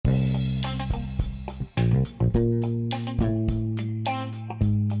Hey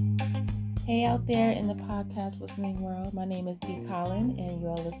out there in the podcast listening world, my name is Dee Collin and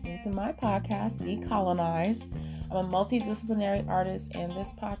you're listening to my podcast, Decolonize. I'm a multidisciplinary artist and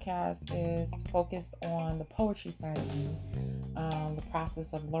this podcast is focused on the poetry side of me, the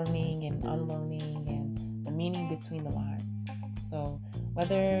process of learning and unlearning and the meaning between the lines. So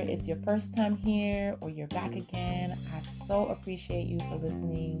whether it's your first time here or you're back again, I so appreciate you for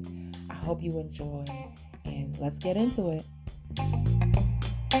listening. I hope you enjoy and let's get into it.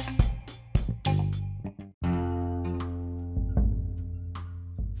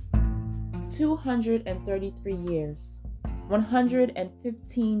 233 years,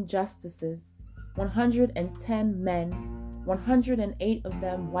 115 justices, 110 men, 108 of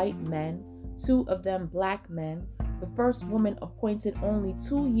them white men, 2 of them black men, the first woman appointed only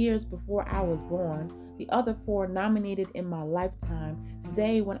 2 years before I was born, the other 4 nominated in my lifetime.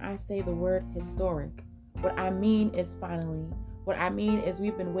 Today, when I say the word historic, what I mean is finally. What I mean is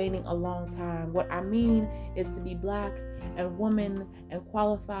we've been waiting a long time. What I mean is to be black and woman and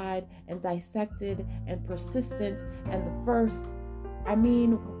qualified and dissected and persistent and the first. I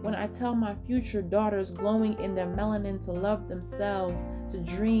mean, when I tell my future daughters glowing in their melanin to love themselves, to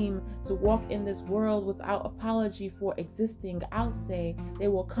dream, to walk in this world without apology for existing, I'll say they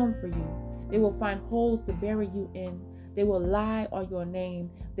will come for you. They will find holes to bury you in. They will lie on your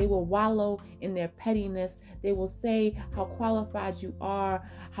name. They will wallow in their pettiness. They will say how qualified you are,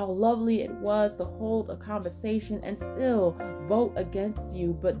 how lovely it was to hold a conversation and still vote against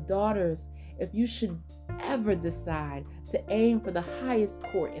you. But daughters, if you should ever decide to aim for the highest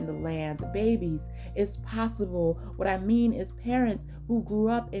court in the land, babies, it's possible. What I mean is parents who grew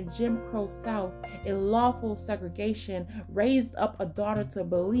up in Jim Crow South in lawful segregation raised up a daughter to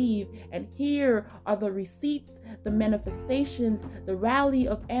believe, and here are the receipts, the manifestations, the rally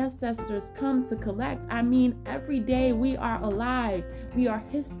of ancestors come to collect. I mean, every day we are alive. We are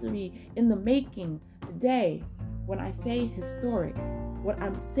history in the making. Today, when I say historic, what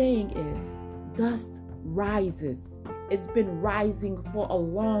I'm saying is dust rises. It's been rising for a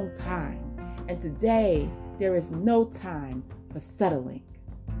long time, and today there is no time for settling.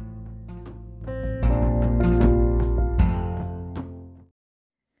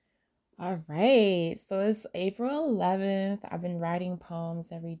 All right, so it's April 11th. I've been writing poems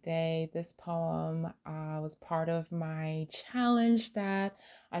every day. This poem was part of my challenge that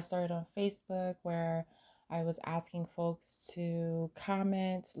I started on Facebook, where I was asking folks to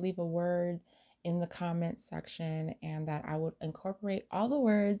comment, leave a word in the comments section, and that I would incorporate all the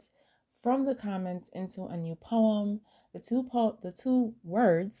words from the comments into a new poem. The two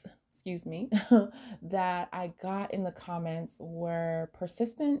words, excuse me, that I got in the comments were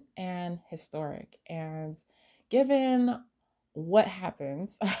persistent and historic. And given what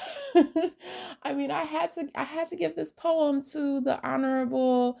happened, I mean, I had to give this poem to the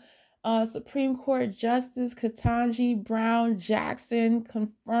Honorable Supreme Court Justice Ketanji Brown Jackson,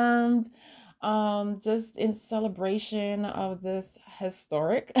 confirmed just in celebration of this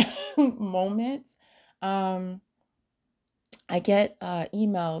historic moment. I get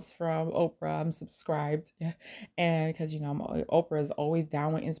emails from Oprah. I'm subscribed, and because Oprah is always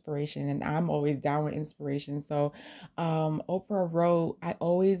down with inspiration, and I'm always down with inspiration. So, Oprah wrote, "I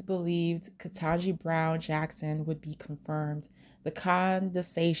always believed Ketanji Brown Jackson would be confirmed. The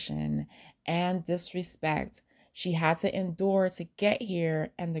condescension and disrespect she had to endure to get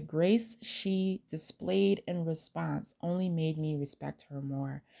here, and the grace she displayed in response only made me respect her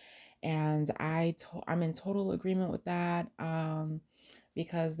more." And I'm in total agreement with that,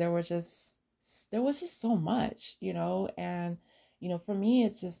 because there was just so much, and for me,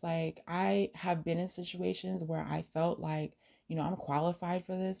 it's just like I have been in situations where I felt like, I'm qualified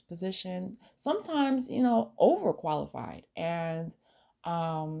for this position, sometimes, overqualified, and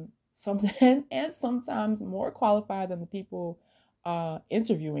something and sometimes more qualified than the people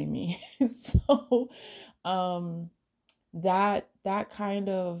interviewing me. So that kind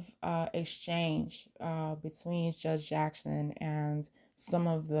of exchange between Judge Jackson and some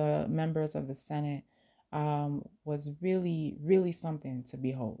of the members of the Senate was really, really something to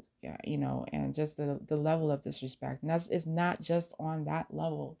behold. Yeah, and just the level of disrespect. And it's not just on that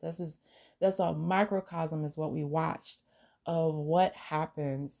level. That's a microcosm is what we watched of what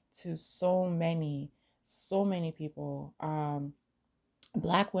happens to so many people.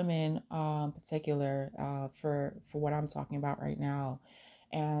 Black women, particular, for what I'm talking about right now,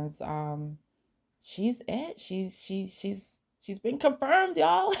 and she's it. She's been confirmed,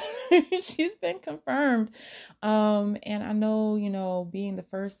 y'all. She's been confirmed, and I know, being the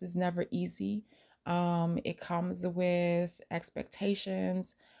first is never easy. It comes with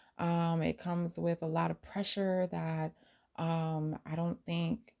expectations. It comes with a lot of pressure that I don't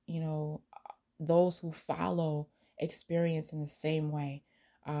think, those who follow experience in the same way.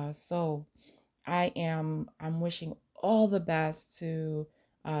 So I'm wishing all the best to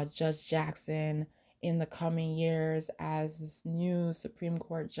Judge Jackson in the coming years as this new Supreme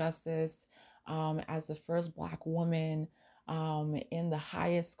Court justice, as the first Black woman in the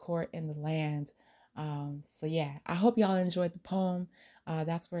highest court in the land. So yeah, I hope y'all enjoyed the poem.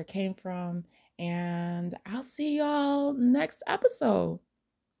 That's where it came from. And I'll see y'all next episode.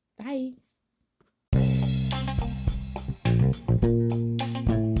 Bye.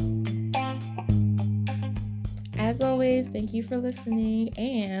 As always, thank you for listening.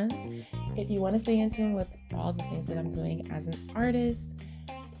 And if you want to stay in tune with all the things that I'm doing as an artist,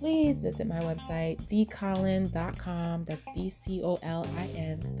 please visit my website, dcolin.com. That's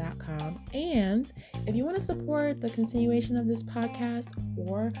DCOLIN.com. And if you want to support the continuation of this podcast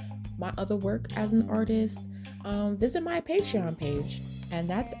or my other work as an artist, visit my Patreon page. And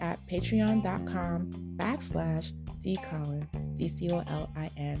that's at patreon.com/dcolin,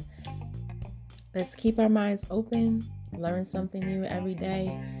 DCOLIN. Let's keep our minds open, learn something new every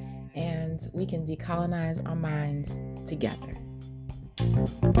day, and we can decolonize our minds together.